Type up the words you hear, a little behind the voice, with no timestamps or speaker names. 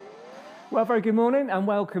Well, very good morning and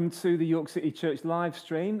welcome to the York City Church live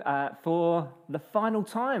stream for the final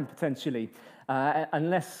time, potentially,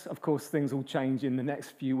 unless, of course, things will change in the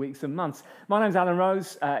next few weeks and months. My name's Alan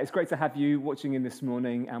Rose. It's great to have you watching in this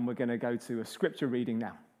morning, and we're going to go to a scripture reading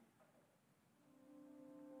now.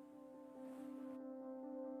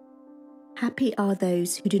 Happy are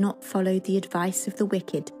those who do not follow the advice of the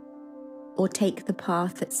wicked, or take the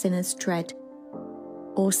path that sinners tread,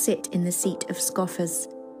 or sit in the seat of scoffers.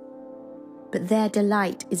 But their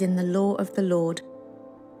delight is in the law of the Lord,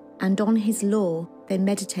 and on his law they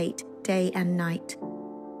meditate day and night.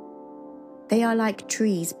 They are like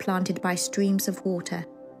trees planted by streams of water,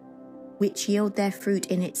 which yield their fruit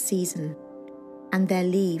in its season, and their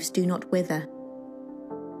leaves do not wither.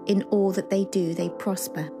 In all that they do they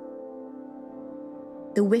prosper.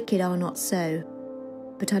 The wicked are not so,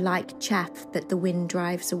 but are like chaff that the wind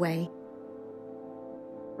drives away.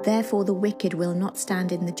 Therefore the wicked will not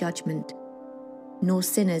stand in the judgment, nor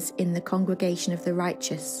sinners in the congregation of the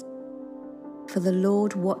righteous. For the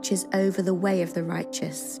Lord watches over the way of the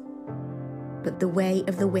righteous, but the way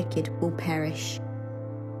of the wicked will perish.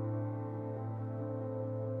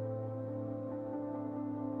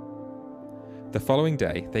 The following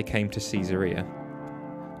day they came to Caesarea.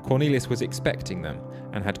 Cornelius was expecting them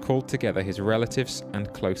and had called together his relatives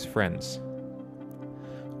and close friends.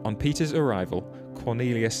 On Peter's arrival,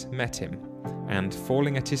 Cornelius met him, and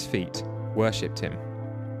falling at his feet, worshipped him.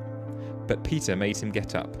 But Peter made him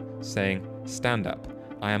get up, saying, "Stand up,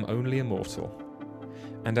 I am only a mortal."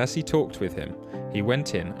 And as he talked with him, he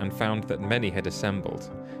went in and found that many had assembled.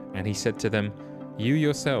 And he said to them, "You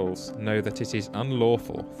yourselves know that it is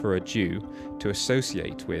unlawful for a Jew to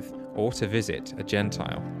associate with or to visit a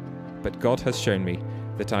Gentile. But God has shown me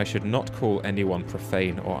that I should not call anyone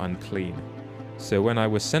profane or unclean. So when I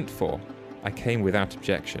was sent for, I came without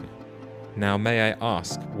objection. Now may I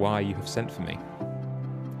ask why you have sent for me?"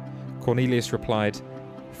 Cornelius replied,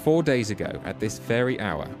 4 days ago, at this very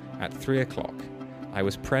hour, at 3 o'clock, I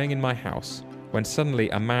was praying in my house, when suddenly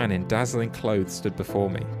a man in dazzling clothes stood before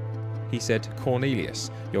me. He said,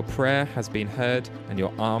 "Cornelius, your prayer has been heard, and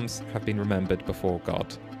your alms have been remembered before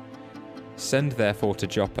God. Send therefore to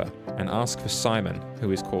Joppa, and ask for Simon,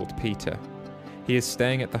 who is called Peter. He is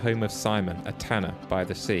staying at the home of Simon, a tanner by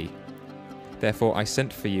the sea. Therefore I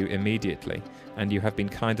sent for you immediately, and you have been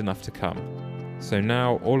kind enough to come. So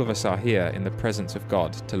now all of us are here in the presence of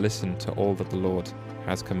God to listen to all that the Lord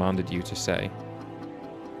has commanded you to say."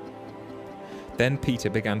 Then Peter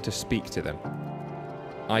began to speak to them.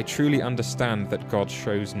 "I truly understand that God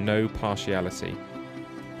shows no partiality,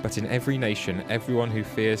 but in every nation everyone who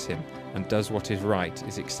fears him and does what is right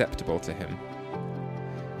is acceptable to him.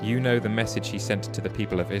 You know the message he sent to the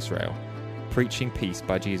people of Israel, preaching peace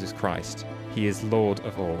by Jesus Christ. He is Lord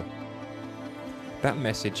of all. That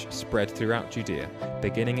message spread throughout Judea,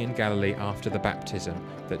 beginning in Galilee after the baptism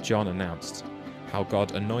that John announced, how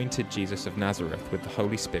God anointed Jesus of Nazareth with the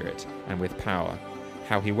Holy Spirit and with power,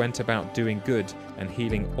 how he went about doing good and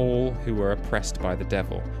healing all who were oppressed by the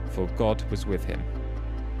devil, for God was with him.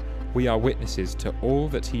 We are witnesses to all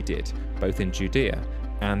that he did, both in Judea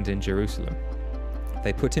and in Jerusalem.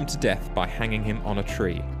 They put him to death by hanging him on a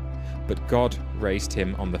tree, but God raised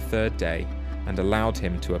him on the third day and allowed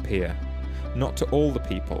him to appear, not to all the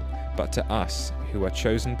people, but to us who are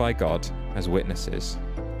chosen by God as witnesses,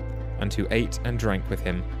 and who ate and drank with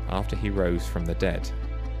him after he rose from the dead.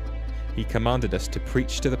 He commanded us to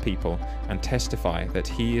preach to the people and testify that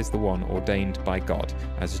he is the one ordained by God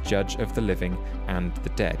as judge of the living and the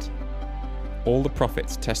dead. All the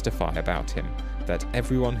prophets testify about him, that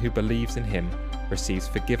everyone who believes in him receives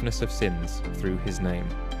forgiveness of sins through his name."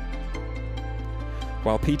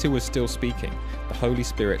 While Peter was still speaking, the Holy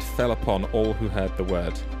Spirit fell upon all who heard the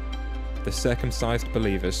word. The circumcised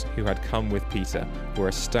believers who had come with Peter were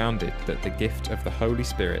astounded that the gift of the Holy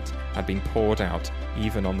Spirit had been poured out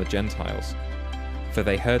even on the Gentiles, for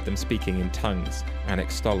they heard them speaking in tongues and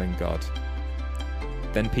extolling God.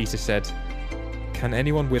 Then Peter said, "Can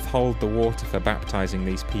anyone withhold the water for baptizing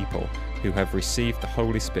these people who have received the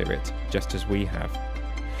Holy Spirit just as we have?"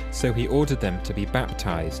 So he ordered them to be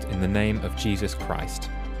baptized in the name of Jesus Christ.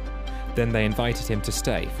 Then they invited him to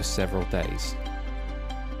stay for several days.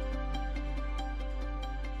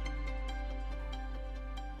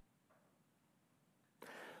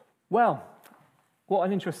 Well, what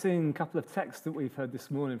an interesting couple of texts that we've heard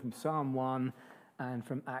this morning from Psalm 1 and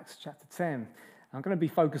from Acts chapter 10. I'm going to be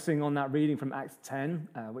focusing on that reading from Acts 10,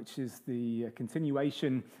 which is the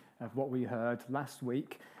continuation of what we heard last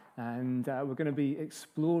week. And we're going to be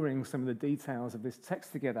exploring some of the details of this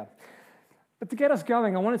text together. But to get us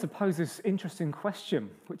going, I wanted to pose this interesting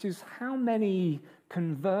question, which is, how many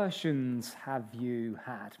conversions have you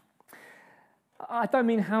had? I don't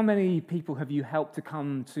mean how many people have you helped to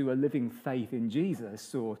come to a living faith in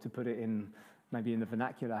Jesus, or to put it in maybe in the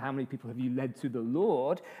vernacular, how many people have you led to the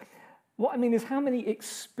Lord? What I mean is, how many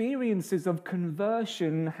experiences of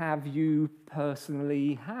conversion have you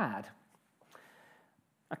personally had?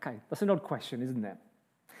 Okay, that's an odd question, isn't it?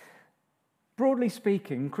 Broadly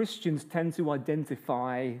speaking, Christians tend to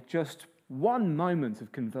identify just one moment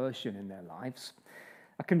of conversion in their lives,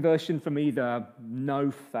 a conversion from either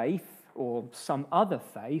no faith or some other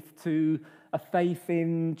faith to a faith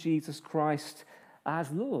in Jesus Christ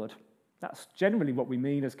as Lord. That's generally what we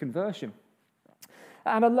mean as conversion.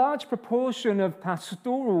 And a large proportion of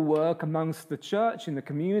pastoral work amongst the church and the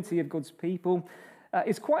community of God's people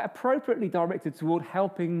is quite appropriately directed toward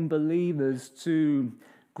helping believers to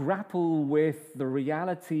grapple with the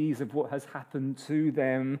realities of what has happened to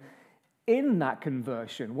them in that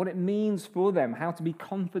conversion, what it means for them, how to be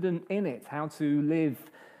confident in it, how to live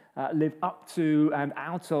up to and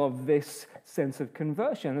out of this sense of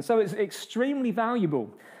conversion. And so it's extremely valuable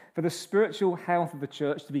for the spiritual health of the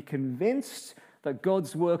church to be convinced that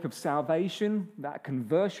God's work of salvation, that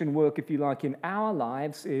conversion work, if you like, in our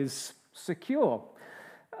lives is secure.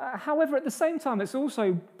 However, at the same time, it's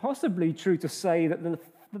also possibly true to say that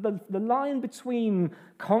the line between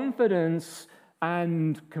confidence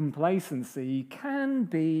and complacency can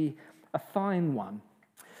be a fine one.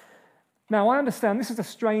 Now, I understand this is a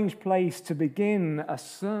strange place to begin a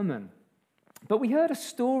sermon, but we heard a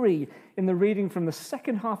story in the reading from the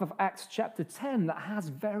second half of Acts chapter 10 that has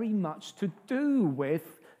very much to do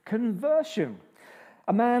with conversion.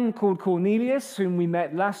 A man called Cornelius, whom we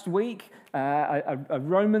met last week, a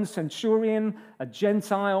Roman centurion, a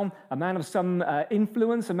Gentile, a man of some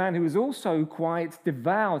influence, a man who was also quite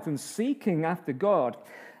devout and seeking after God.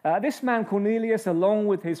 This man, Cornelius, along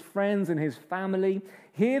with his friends and his family,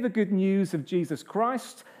 hear the good news of Jesus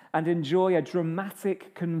Christ and enjoy a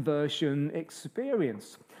dramatic conversion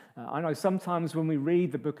experience. I know sometimes when we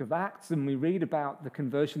read the book of Acts and we read about the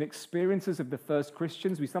conversion experiences of the first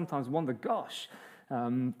Christians, we sometimes wonder, gosh,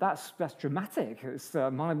 that's dramatic.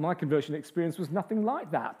 My conversion experience was nothing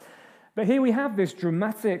like that. But here we have this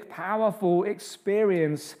dramatic, powerful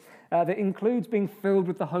experience that includes being filled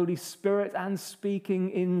with the Holy Spirit and speaking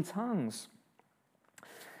in tongues.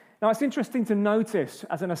 Now, it's interesting to notice,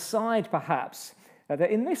 as an aside perhaps, that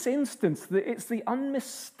in this instance, it's the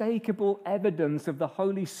unmistakable evidence of the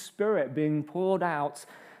Holy Spirit being poured out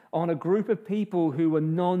on a group of people who were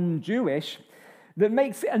non-Jewish that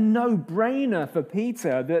makes it a no-brainer for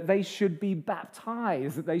Peter that they should be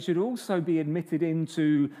baptized, that they should also be admitted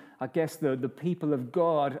into, I guess, the people of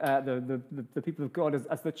God, the people of God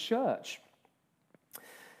as the church.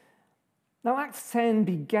 Now, Acts 10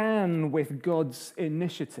 began with God's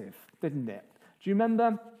initiative, didn't it? Do you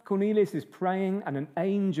remember? Cornelius is praying, and an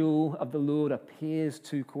angel of the Lord appears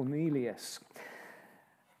to Cornelius.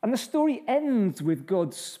 And the story ends with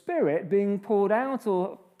God's Spirit being poured out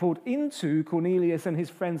or poured into Cornelius and his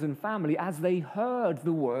friends and family as they heard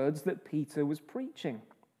the words that Peter was preaching.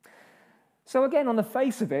 So again, on the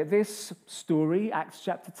face of it, this story, Acts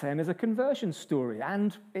chapter 10, is a conversion story,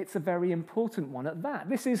 and it's a very important one at that.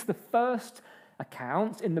 This is the first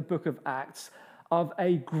account in the book of Acts of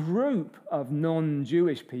a group of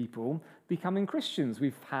non-Jewish people becoming Christians.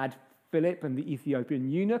 We've had Philip and the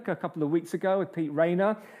Ethiopian eunuch a couple of weeks ago, with Pete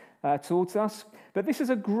Rayner taught us, but this is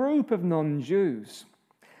a group of non-Jews.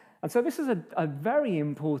 And so this is a very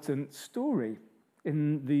important story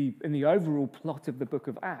in the overall plot of the book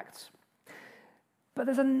of Acts. But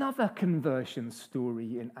there's another conversion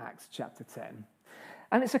story in Acts chapter 10.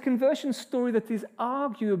 And it's a conversion story that is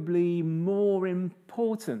arguably more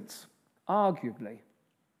important. Arguably.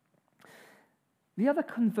 The other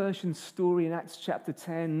conversion story in Acts chapter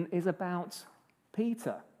 10 is about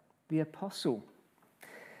Peter, the apostle.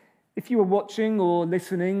 If you were watching or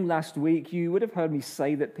listening last week, you would have heard me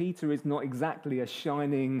say that Peter is not exactly a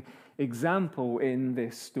shining example in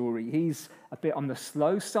this story. He's a bit on the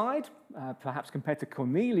slow side, perhaps compared to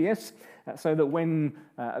Cornelius, so that when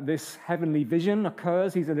this heavenly vision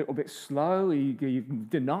occurs, he's a little bit slow. He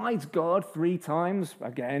denies God 3 times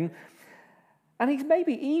again. And he's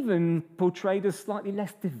maybe even portrayed as slightly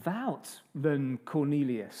less devout than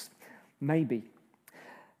Cornelius, maybe.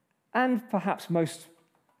 And perhaps most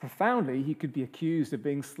profoundly, he could be accused of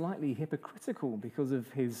being slightly hypocritical because of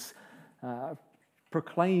his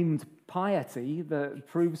proclaimed piety that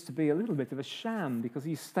proves to be a little bit of a sham, because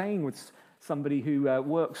he's staying with somebody who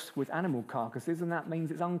works with animal carcasses, and that means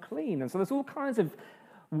it's unclean. And so there's all kinds of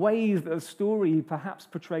ways that the story perhaps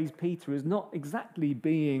portrays Peter as not exactly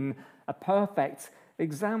being a perfect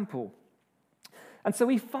example. And so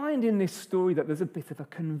we find in this story that there's a bit of a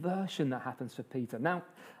conversion that happens for Peter. Now,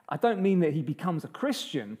 I don't mean that he becomes a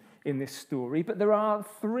Christian in this story, but there are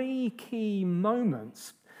three key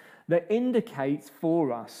moments that indicate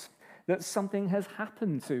for us that something has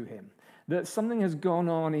happened to him, that something has gone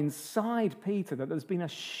on inside Peter, that there's been a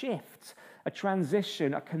shift, a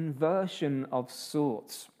transition, a conversion of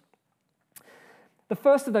sorts. The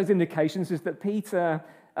first of those indications is that Peter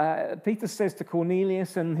says to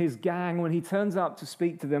Cornelius and his gang when he turns up to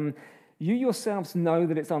speak to them, "You yourselves know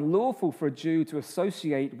that it's unlawful for a Jew to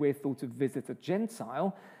associate with or to visit a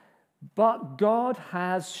Gentile, but God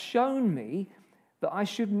has shown me that I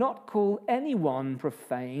should not call anyone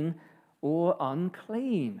profane or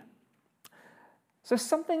unclean." So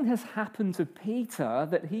something has happened to Peter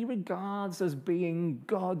that he regards as being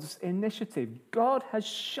God's initiative. God has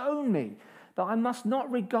shown me that I must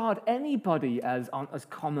not regard anybody as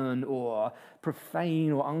common or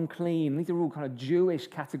profane or unclean. These are all kind of Jewish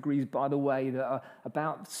categories, by the way, that are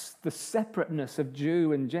about the separateness of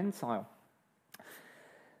Jew and Gentile.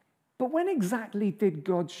 But when exactly did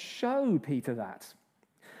God show Peter that?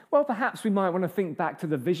 Well, perhaps we might want to think back to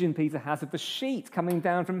the vision Peter has of the sheet coming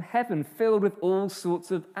down from heaven, filled with all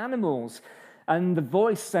sorts of animals, and the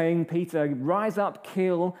voice saying, "Peter, rise up,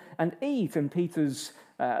 kill, and eat," and Peter's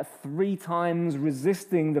 3 times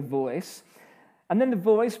resisting the voice. And then the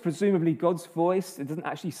voice, presumably God's voice, it doesn't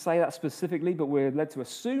actually say that specifically, but we're led to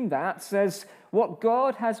assume that, says, "What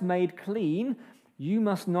God has made clean, you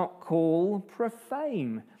must not call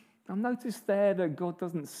profane." Now notice there that God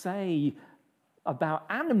doesn't say about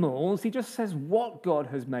animals, he just says what God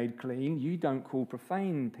has made clean, you don't call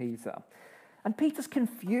profane, Peter. And Peter's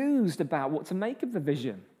confused about what to make of the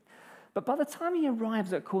vision. But by the time he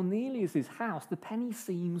arrives at Cornelius' house, the penny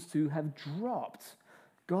seems to have dropped.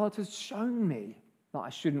 God has shown me that I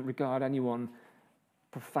shouldn't regard anyone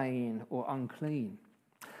profane or unclean.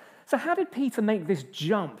 So how did Peter make this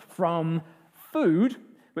jump from food,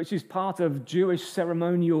 which is part of Jewish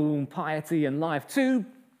ceremonial piety and life, to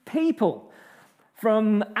people?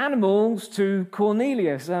 From animals to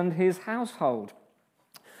Cornelius and his household?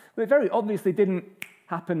 Well, it very obviously didn't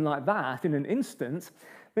happen like that in an instant,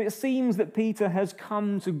 but it seems that Peter has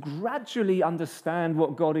come to gradually understand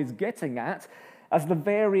what God is getting at as the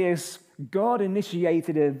various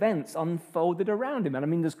God-initiated events unfolded around him. And I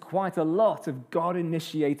mean, there's quite a lot of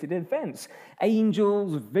God-initiated events.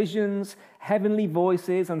 Angels, visions, heavenly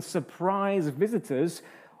voices, and surprise visitors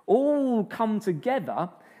all come together.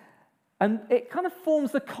 And it kind of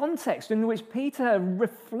forms the context in which Peter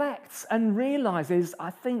reflects and realizes,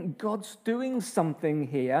 I think God's doing something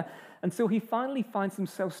here, until he finally finds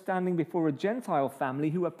himself standing before a Gentile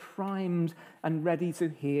family who are primed and ready to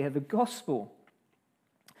hear the gospel.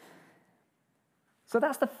 So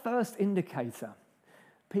that's the first indicator.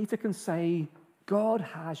 Peter can say, God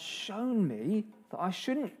has shown me that I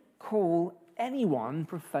shouldn't call anyone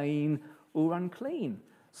profane or unclean.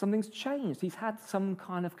 Something's changed. He's had some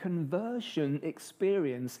kind of conversion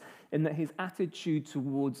experience in that his attitude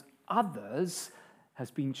towards others has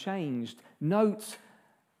been changed. Note,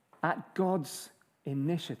 at God's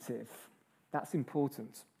initiative. That's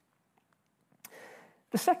important.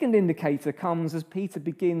 The second indicator comes as Peter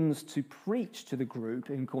begins to preach to the group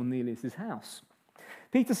in Cornelius' house.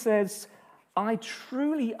 Peter says, "I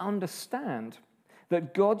truly understand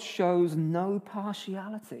that God shows no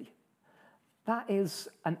partiality." That is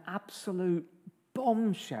an absolute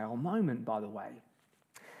bombshell moment, by the way.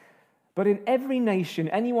 "But in every nation,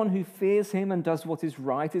 anyone who fears him and does what is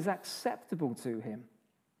right is acceptable to him."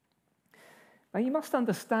 Now, you must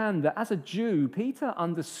understand that as a Jew, Peter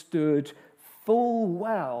understood full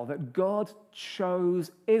well that God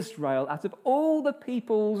chose Israel out of all the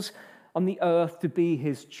peoples on the earth to be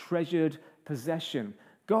his treasured possession.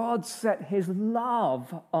 God set his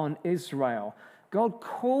love on Israel. God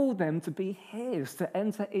called them to be his, to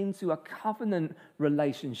enter into a covenant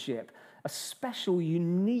relationship, a special,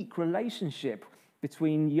 unique relationship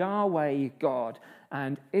between Yahweh, God,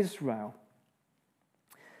 and Israel.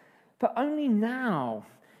 But only now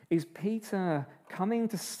is Peter coming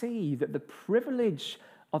to see that the privilege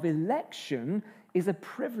of election is a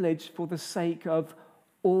privilege for the sake of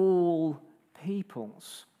all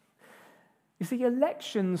peoples. You see,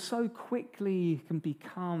 election so quickly can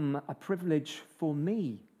become a privilege for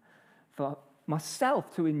me, for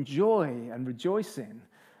myself to enjoy and rejoice in.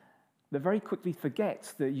 that very quickly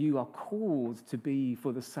forgets that you are called to be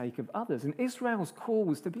for the sake of others. And Israel's call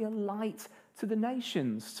was to be a light to the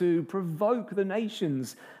nations, to provoke the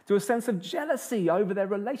nations to a sense of jealousy over their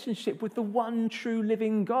relationship with the one true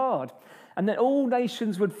living God. And that all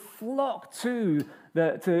nations would flock to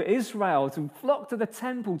Israel, to flock to the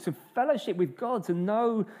temple, to fellowship with God, to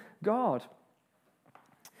know God.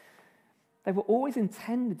 They were always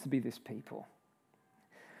intended to be this people.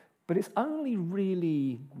 But it's only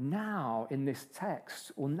really now in this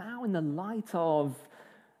text, or now in the light of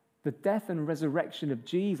the death and resurrection of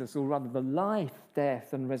Jesus, or rather the life,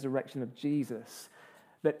 death, and resurrection of Jesus,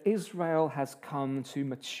 that Israel has come to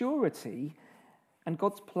maturity and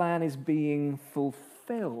God's plan is being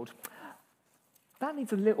fulfilled. That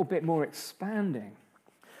needs a little bit more expanding.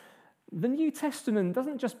 The New Testament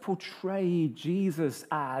doesn't just portray Jesus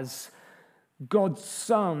as God's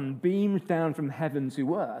Son beamed down from heaven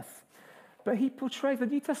to earth, but the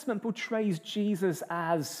New Testament portrays Jesus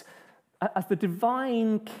as the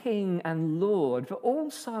divine King and Lord, but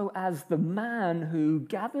also as the man who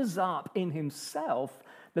gathers up in himself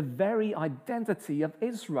the very identity of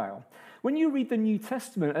Israel. When you read the New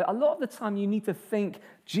Testament, a lot of the time you need to think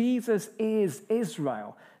Jesus is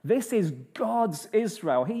Israel. This is God's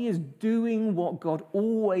Israel. He is doing what God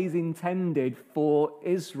always intended for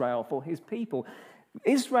Israel, for his people.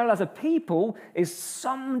 Israel as a people is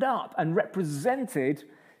summed up and represented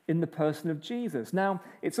in the person of Jesus. Now,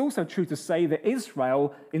 it's also true to say that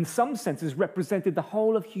Israel, in some senses, represented the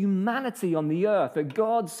whole of humanity on the earth, that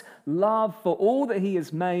God's love for all that he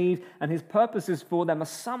has made and his purposes for them are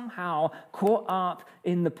somehow caught up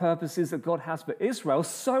in the purposes that God has for Israel,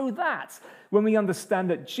 so that when we understand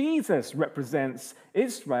that Jesus represents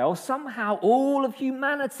Israel, somehow all of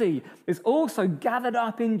humanity is also gathered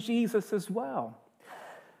up in Jesus as well.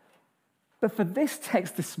 But for this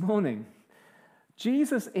text this morning,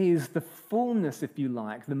 Jesus is the fullness, if you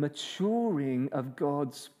like, the maturing of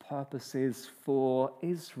God's purposes for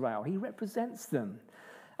Israel. He represents them.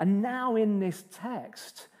 And now in this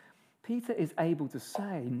text, Peter is able to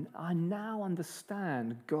say, I now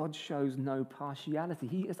understand God shows no partiality.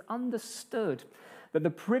 He has understood that the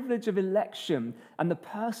privilege of election and the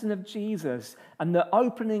person of Jesus and the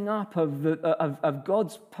opening up of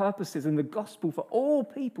God's purposes and the gospel for all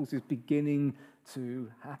peoples is beginning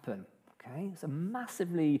to happen. Okay? It's a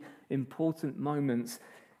massively important moment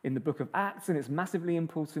in the book of Acts, and it's massively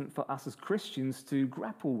important for us as Christians to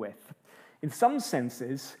grapple with. In some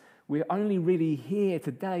senses, we're only really here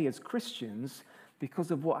today as Christians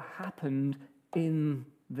because of what happened in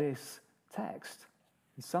this text,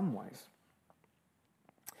 in some ways.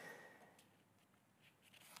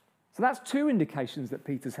 So that's two indications that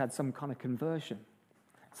Peter's had some kind of conversion.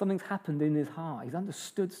 Something's happened in his heart. He's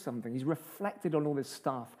understood something. He's reflected on all this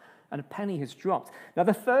stuff, and a penny has dropped. Now,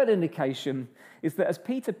 the third indication is that as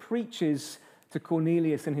Peter preaches to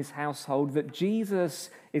Cornelius and his household that Jesus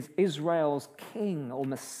is Israel's king or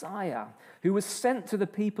Messiah who was sent to the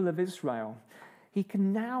people of Israel, he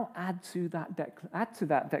can now add to that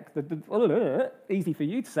easy for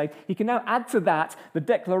you to say, he can now add to that the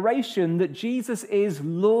declaration that Jesus is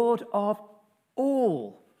Lord of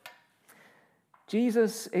all.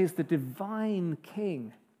 Jesus is the divine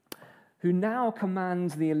king who now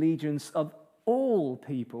commands the allegiance of all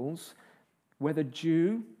peoples, whether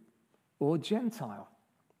Jew or Gentile.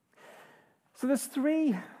 So there's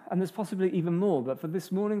three, and there's possibly even more, but for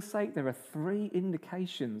this morning's sake, there are three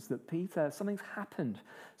indications that something's happened,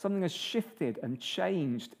 something has shifted and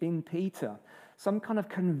changed in Peter. Some kind of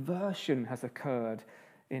conversion has occurred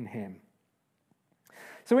in him.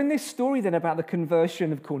 So in this story then about the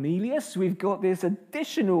conversion of Cornelius, we've got this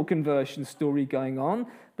additional conversion story going on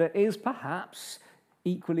that is perhaps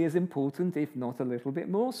equally as important, if not a little bit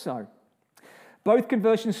more so. Both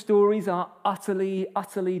conversion stories are utterly,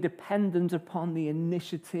 utterly dependent upon the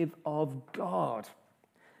initiative of God.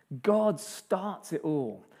 God starts it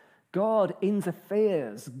all. God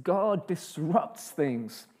interferes. God disrupts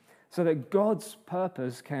things so that God's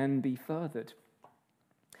purpose can be furthered.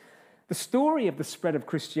 The story of the spread of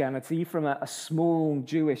Christianity from a small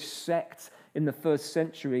Jewish sect in the first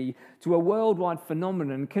century to a worldwide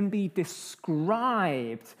phenomenon can be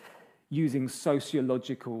described using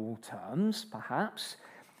sociological terms, perhaps,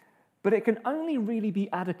 but it can only really be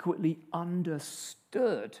adequately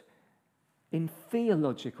understood in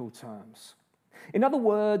theological terms. In other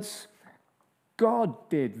words, God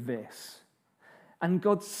did this, and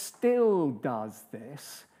God still does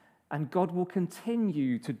this, and God will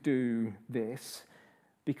continue to do this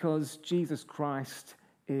because Jesus Christ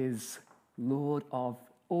is Lord of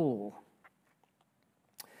all.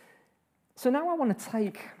 So now I want to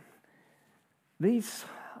take these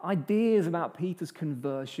ideas about Peter's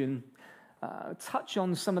conversion, touch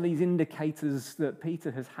on some of these indicators that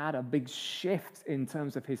Peter has had a big shift in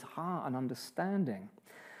terms of his heart and understanding,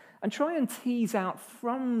 and try and tease out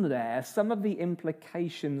from there some of the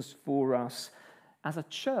implications for us as a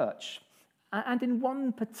church, and in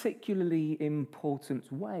one particularly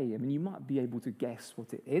important way. I mean, you might be able to guess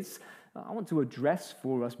what it is. I want to address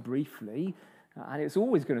for us briefly, and it's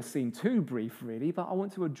always going to seem too brief, really, but I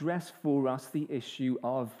want to address for us the issue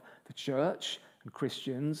of the church and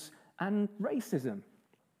Christians and racism.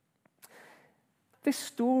 This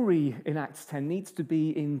story in Acts 10 needs to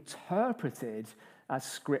be interpreted as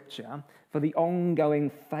scripture for the ongoing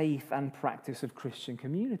faith and practice of Christian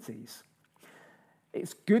communities.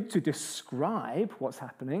 It's good to describe what's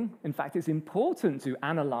happening. In fact, it's important to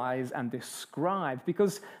analyze and describe,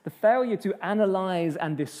 because the failure to analyze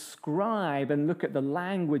and describe and look at the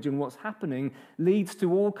language and what's happening leads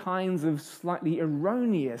to all kinds of slightly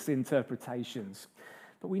erroneous interpretations.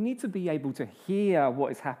 But we need to be able to hear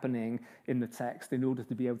what is happening in the text in order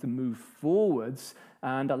to be able to move forwards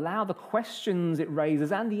and allow the questions it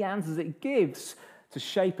raises and the answers it gives to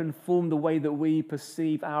shape and form the way that we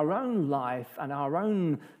perceive our own life and our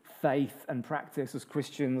own faith and practice as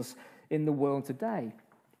Christians in the world today.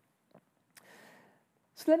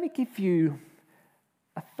 So let me give you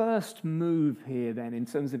a first move here then in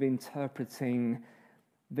terms of interpreting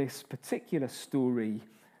this particular story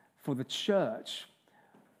for the church,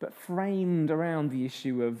 but framed around the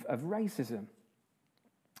issue of racism.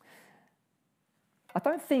 I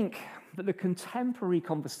don't think that the contemporary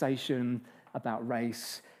conversation about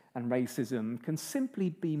race and racism can simply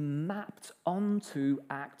be mapped onto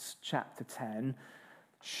Acts chapter 10,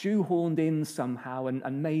 shoehorned in somehow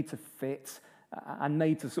and made to fit and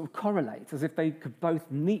made to sort of correlate, as if they could both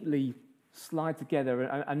neatly slide together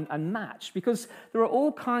and match, because there are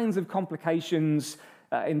all kinds of complications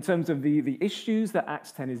in terms of the issues that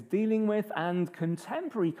Acts 10 is dealing with and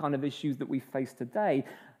contemporary kind of issues that we face today.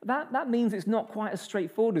 That means it's not quite as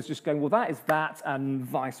straightforward as just going, well, that is that, and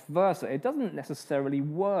vice versa. It doesn't necessarily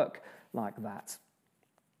work like that.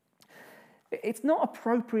 It's not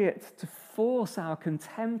appropriate to force our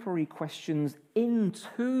contemporary questions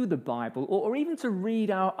into the Bible, or even to read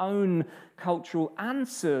our own cultural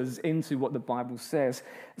answers into what the Bible says.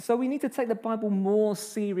 So we need to take the Bible more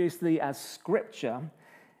seriously as Scripture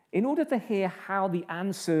in order to hear how the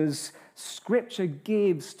answers Scripture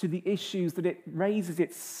gives to the issues that it raises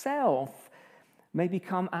itself may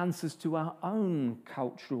become answers to our own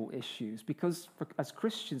cultural issues. Because as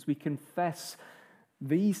Christians, we confess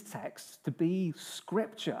these texts to be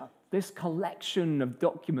Scripture. This collection of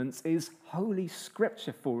documents is Holy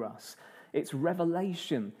Scripture for us. It's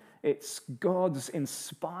revelation. It's God's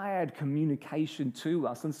inspired communication to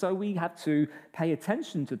us. And so we have to pay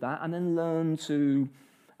attention to that and then learn to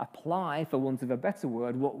apply, for want of a better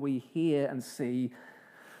word, what we hear and see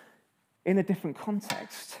in a different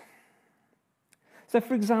context. So,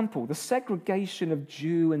 for example, the segregation of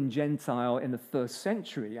Jew and Gentile in the first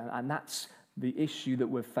century, and that's the issue that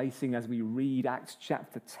we're facing as we read Acts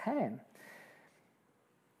chapter 10.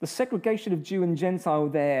 The segregation of Jew and Gentile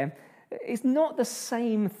there is not the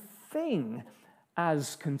same thing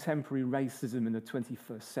as contemporary racism in the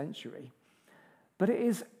 21st century, but it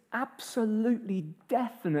is absolutely,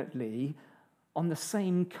 definitely on the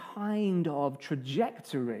same kind of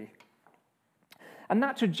trajectory. And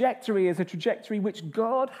that trajectory is a trajectory which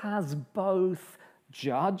God has both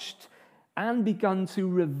judged and begun to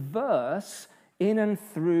reverse in and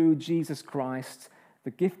through Jesus Christ,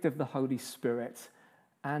 the gift of the Holy Spirit,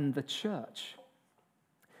 and the church.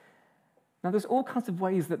 Now, there's all kinds of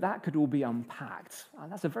ways that could all be unpacked,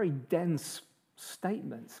 and that's a very dense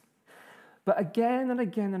statement. But again and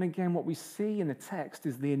again and again, what we see in the text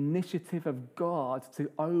is the initiative of God to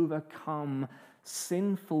overcome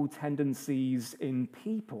sinful tendencies in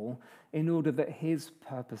people in order that his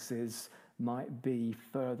purposes might be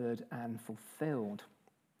furthered and fulfilled.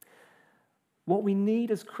 What we need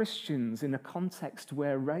as Christians in a context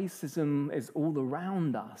where racism is all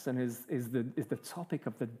around us and is the topic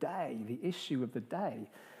of the day, the issue of the day,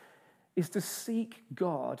 is to seek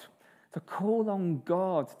God, to call on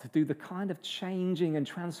God to do the kind of changing and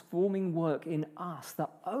transforming work in us that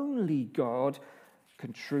only God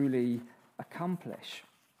can truly accomplish.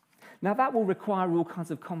 Now, that will require all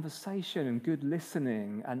kinds of conversation and good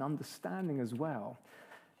listening and understanding as well.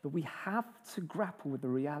 But we have to grapple with the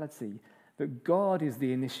reality that God is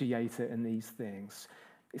the initiator in these things.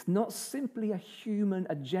 It's not simply a human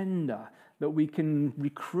agenda that we can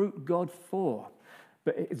recruit God for,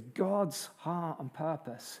 but it is God's heart and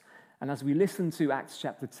purpose. And as we listen to Acts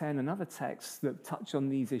chapter 10 and other texts that touch on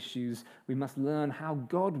these issues, we must learn how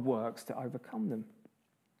God works to overcome them.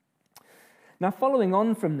 Now, following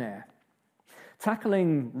on from there,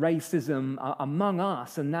 tackling racism among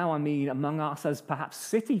us, and now I mean among us as perhaps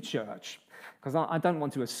City Church, because I don't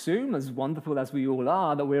want to assume, as wonderful as we all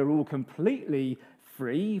are, that we're all completely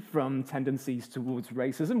free from tendencies towards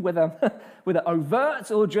racism, whether overt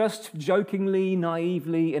or just jokingly,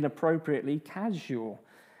 naively, inappropriately casual.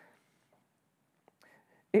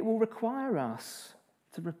 It will require us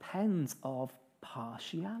to repent of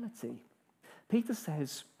partiality. Peter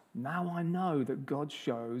says, now I know that God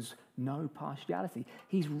shows no partiality.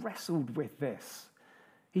 He's wrestled with this.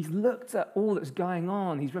 He's looked at all that's going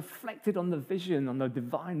on. He's reflected on the vision, on the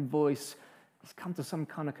divine voice. He's come to some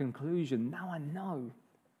kind of conclusion. Now I know.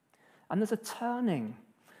 And there's a turning.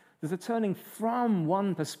 There's a turning from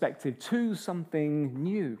one perspective to something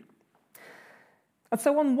new. And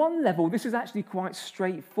so on one level, this is actually quite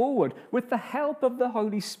straightforward. With the help of the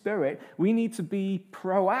Holy Spirit, we need to be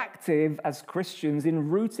proactive as Christians in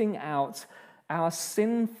rooting out our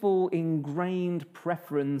sinful, ingrained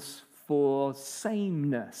preference for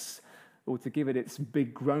sameness, or to give it its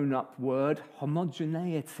big grown-up word,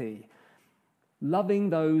 homogeneity. Loving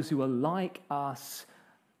those who are like us,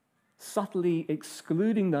 subtly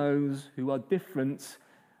excluding those who are different,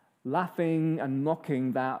 laughing and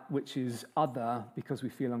mocking that which is other because we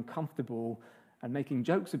feel uncomfortable, and making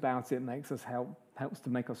jokes about it helps to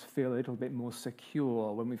make us feel a little bit more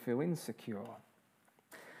secure when we feel insecure.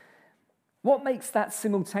 What makes that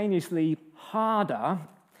simultaneously harder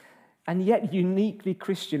and yet uniquely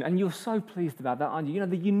Christian, and you're so pleased about that, aren't you? You know,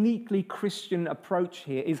 the uniquely Christian approach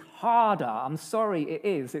here is harder. I'm sorry, it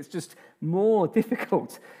is. It's just more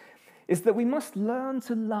difficult. Is that we must learn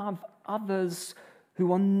to love others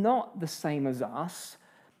who are not the same as us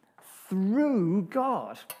through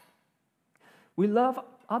God. We love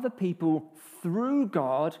other people through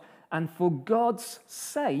God and for God's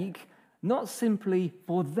sake, not simply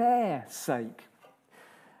for their sake.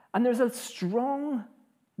 And there's a strong,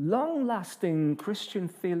 long-lasting Christian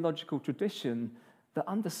theological tradition that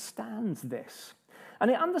understands this. And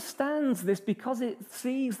it understands this because it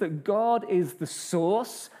sees that God is the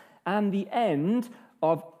source and the end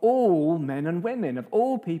of all men and women, of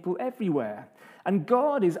all people everywhere. And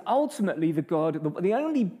God is ultimately the God, the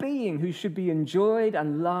only being who should be enjoyed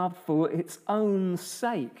and loved for its own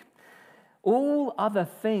sake. All other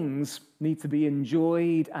things need to be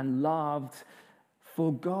enjoyed and loved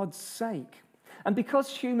for God's sake. And because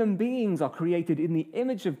human beings are created in the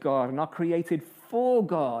image of God and are created for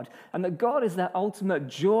God, and that God is their ultimate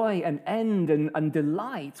joy and end and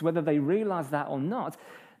delight, whether they realize that or not,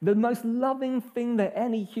 the most loving thing that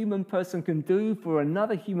any human person can do for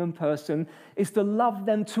another human person is to love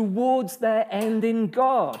them towards their end in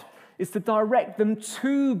God, is to direct them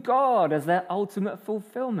to God as their ultimate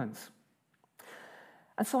fulfillment.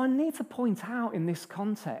 And so I need to point out in this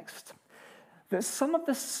context that some of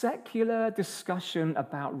the secular discussion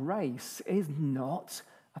about race is not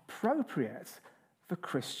appropriate for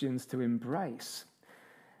Christians to embrace.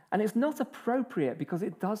 And it's not appropriate because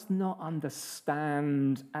it does not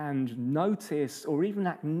understand and notice or even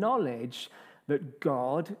acknowledge that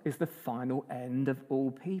God is the final end of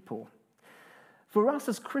all people. For us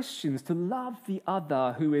as Christians to love the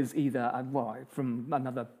other who is either from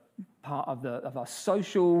another part of our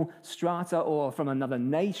social strata or from another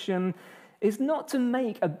nation is not to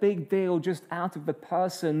make a big deal just out of the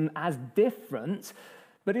person as different,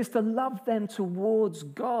 but is to love them towards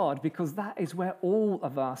God, because that is where all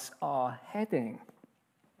of us are heading.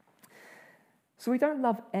 So we don't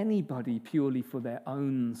love anybody purely for their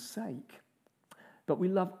own sake, but we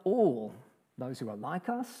love all, those who are like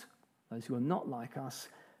us, those who are not like us,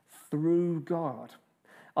 through God.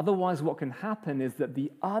 Otherwise, what can happen is that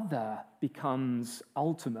the other becomes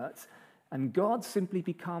ultimate, and God simply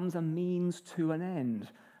becomes a means to an end,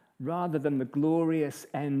 rather than the glorious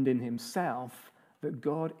end in himself that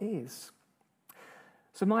God is.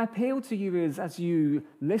 So my appeal to you is, as you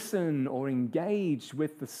listen or engage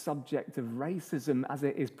with the subject of racism as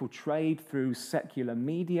it is portrayed through secular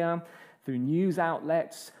media, through news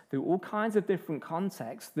outlets, through all kinds of different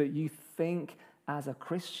contexts, that you think as a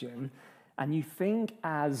Christian and you think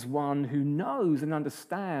as one who knows and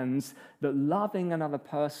understands that loving another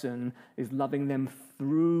person is loving them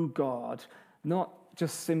through God, not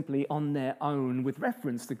just simply on their own with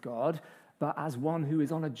reference to God, but as one who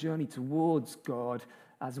is on a journey towards God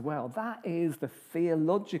as well. That is the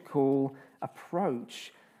theological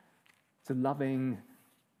approach to loving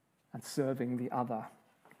and serving the other.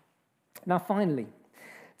 Now, finally,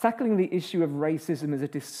 tackling the issue of racism is a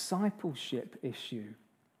discipleship issue.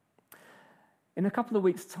 In a couple of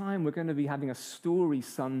weeks' time, we're going to be having a story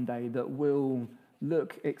Sunday that will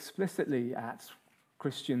look explicitly at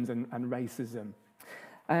Christians and racism.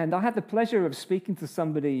 And I had the pleasure of speaking to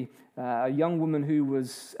somebody, a young woman who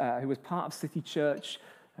was part of City Church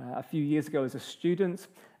a few years ago as a student,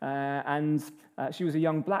 and she was a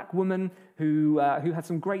young black woman who had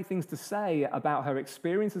some great things to say about her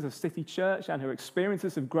experiences of City Church and her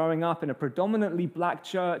experiences of growing up in a predominantly black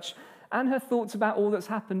church, and her thoughts about all that's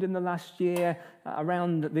happened in the last year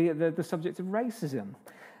around the subject of racism.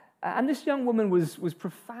 And this young woman was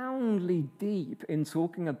profoundly deep in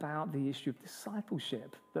talking about the issue of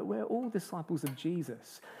discipleship, that we're all disciples of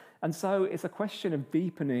Jesus. And so it's a question of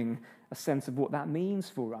deepening a sense of what that means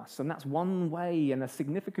for us. And that's one way, and a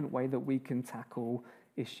significant way, that we can tackle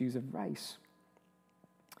issues of race.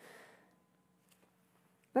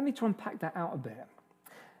 Let me try and unpack that out a bit.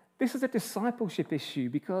 This is a discipleship issue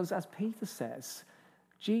because, as Peter says,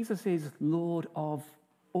 Jesus is Lord of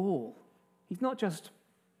all. He's not just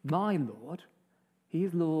my Lord, he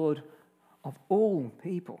is Lord of all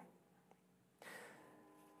people.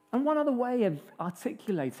 And one other way of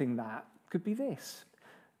articulating that could be this: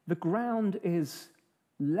 the ground is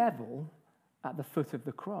level at the foot of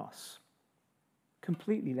the cross,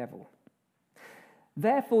 completely level.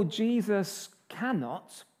 Therefore, Jesus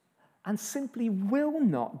cannot and simply will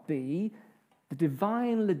not be the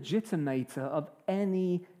divine legitimator of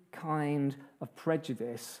any kind of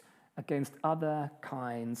prejudice against other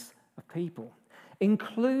kinds of people,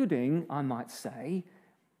 including, I might say,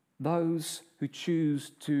 those who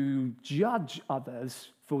choose to judge others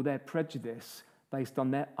for their prejudice based on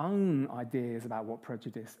their own ideas about what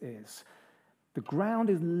prejudice is. The ground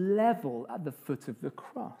is level at the foot of the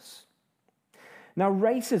cross. Now,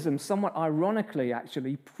 racism, somewhat ironically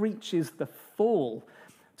actually, preaches the fall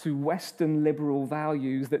to Western liberal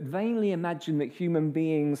values that vainly imagine that human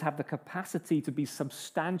beings have the capacity to be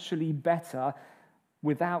substantially better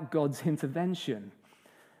without God's intervention.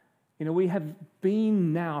 You know, we have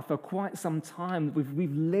been now for quite some time,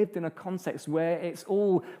 we've lived in a context where it's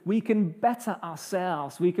all, we can better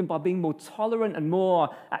ourselves. We can, by being more tolerant and more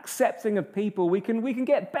accepting of people, we can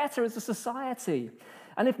get better as a society.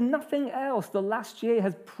 And if nothing else, the last year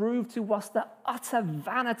has proved to us the utter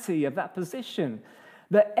vanity of that position,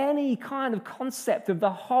 that any kind of concept of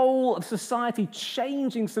the whole of society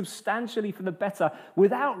changing substantially for the better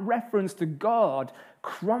without reference to God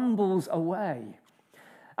crumbles away.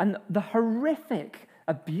 And the horrific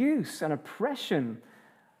abuse and oppression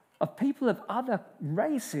of people of other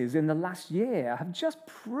races in the last year have just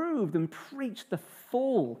proved and preached the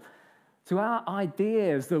fall to our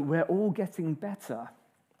ideas that we're all getting better.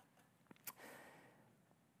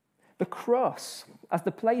 The cross, as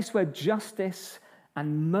the place where justice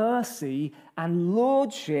and mercy and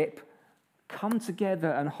lordship come together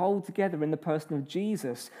and hold together in the person of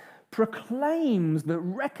Jesus, proclaims that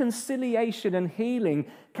reconciliation and healing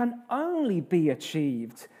can only be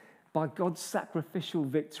achieved by God's sacrificial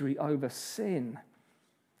victory over sin.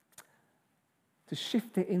 To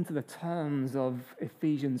shift it into the terms of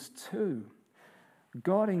Ephesians 2,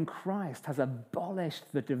 God in Christ has abolished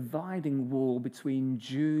the dividing wall between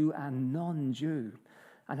Jew and non-Jew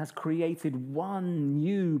and has created one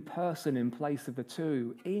new person in place of the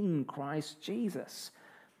two in Christ Jesus.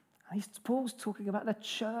 And Paul's talking about the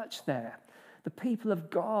church there, the people of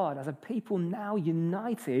God as a people now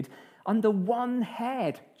united under one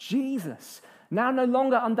head, Jesus. Now no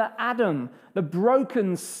longer under Adam, the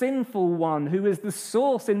broken, sinful one who is the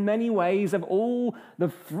source in many ways of all the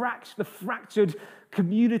fractured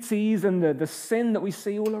communities and the sin that we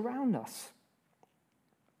see all around us.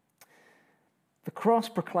 The cross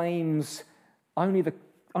proclaims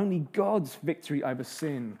only God's victory over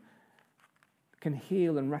sin can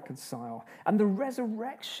heal and reconcile. And the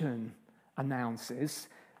resurrection announces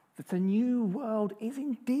that a new world is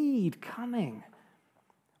indeed coming,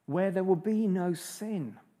 where there will be no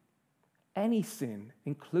sin, any sin,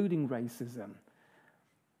 including racism.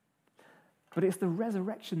 But it's the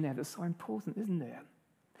resurrection there that's so important, isn't it?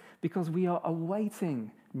 Because we are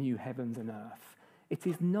awaiting new heavens and earth. It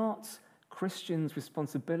is not Christians'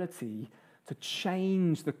 responsibility to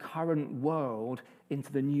change the current world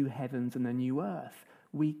into the new heavens and the new earth.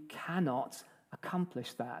 We cannot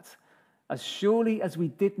accomplish that. As surely as we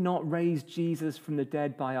did not raise Jesus from the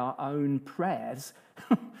dead by our own prayers,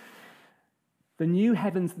 the new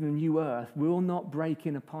heavens and the new earth will not break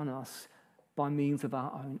in upon us by means of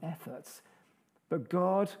our own efforts. But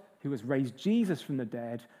God, who has raised Jesus from the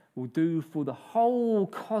dead, will do for the whole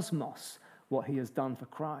cosmos what he has done for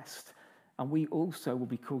Christ. And we also will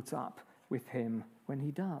be caught up with him when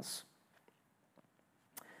he does.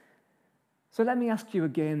 So let me ask you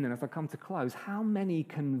again then as I come to close, how many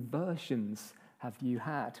conversions have you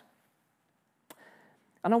had?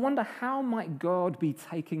 And I wonder, how might God be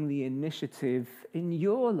taking the initiative in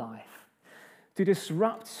your life to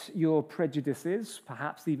disrupt your prejudices,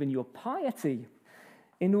 perhaps even your piety,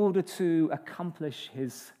 in order to accomplish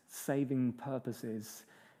his saving purposes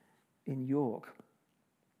in York?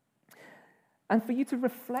 And for you to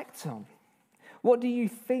reflect on, what do you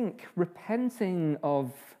think repenting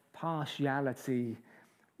of partiality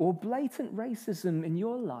or blatant racism in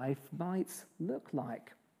your life might look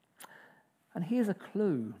like? And here's a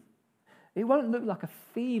clue. It won't look like a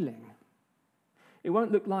feeling. It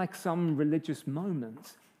won't look like some religious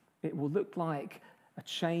moment. It will look like a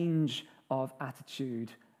change of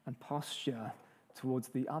attitude and posture towards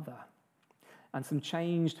the other, and some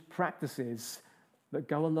changed practices that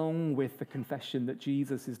go along with the confession that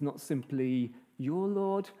Jesus is not simply your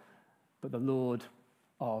Lord, but the Lord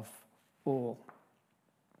of all.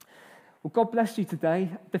 Well, God bless you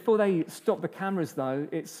today. Before they stop the cameras, though,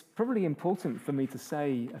 it's probably important for me to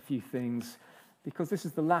say a few things, because this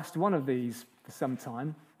is the last one of these for some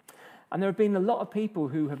time. And there have been a lot of people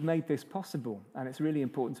who have made this possible, and it's really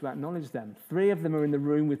important to acknowledge them. 3 of them are in the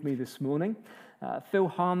room with me this morning. Phil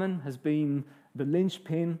Harmon has been the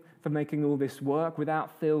linchpin for making all this work.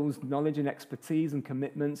 Without Phil's knowledge and expertise and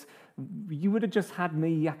commitments, you would have just had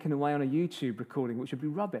me yakking away on a YouTube recording, which would be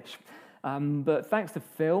rubbish. But thanks to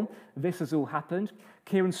Phil, this has all happened.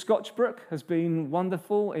 Kieran Scotchbrook has been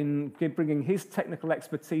wonderful in bringing his technical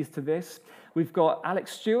expertise to this. We've got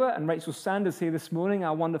Alex Stewart and Rachel Sanders here this morning,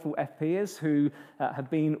 our wonderful FPers, who have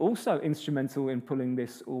been also instrumental in pulling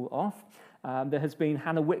this all off. There has been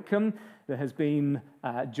Hannah Whitcomb. There has been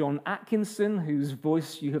John Atkinson, whose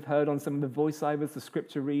voice you have heard on some of the voiceovers, the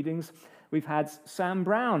scripture readings. We've had Sam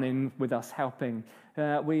Brown in with us helping.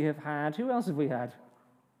 We have had, who else have we had?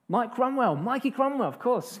 Mikey Cromwell, of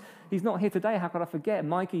course. He's not here today, how could I forget?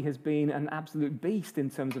 Mikey has been an absolute beast in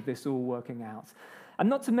terms of this all working out. And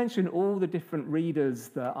not to mention all the different readers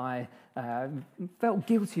that I felt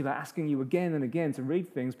guilty about asking you again and again to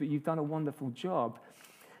read things, but you've done a wonderful job.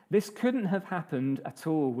 This couldn't have happened at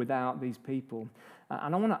all without these people.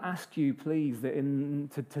 And I want to ask you, please, that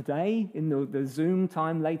today, in the Zoom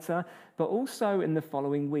time later, but also in the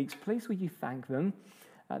following weeks, please will you thank them.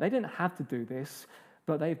 They didn't have to do this,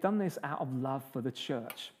 but they've done this out of love for the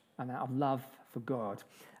church and out of love for God.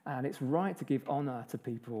 And it's right to give honor to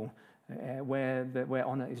people where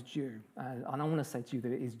honor is due. And I want to say to you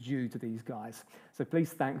that it is due to these guys. So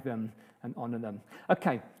please thank them and honor them.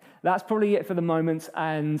 Okay, that's probably it for the moment.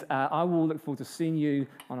 And I will look forward to seeing you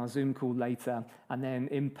on our Zoom call later. And then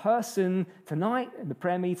in person tonight in the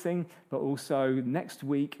prayer meeting, but also next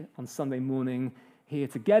week on Sunday morning here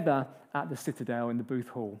together at the Citadel in the Booth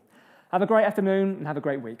Hall. Have a great afternoon and have a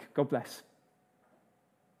great week. God bless.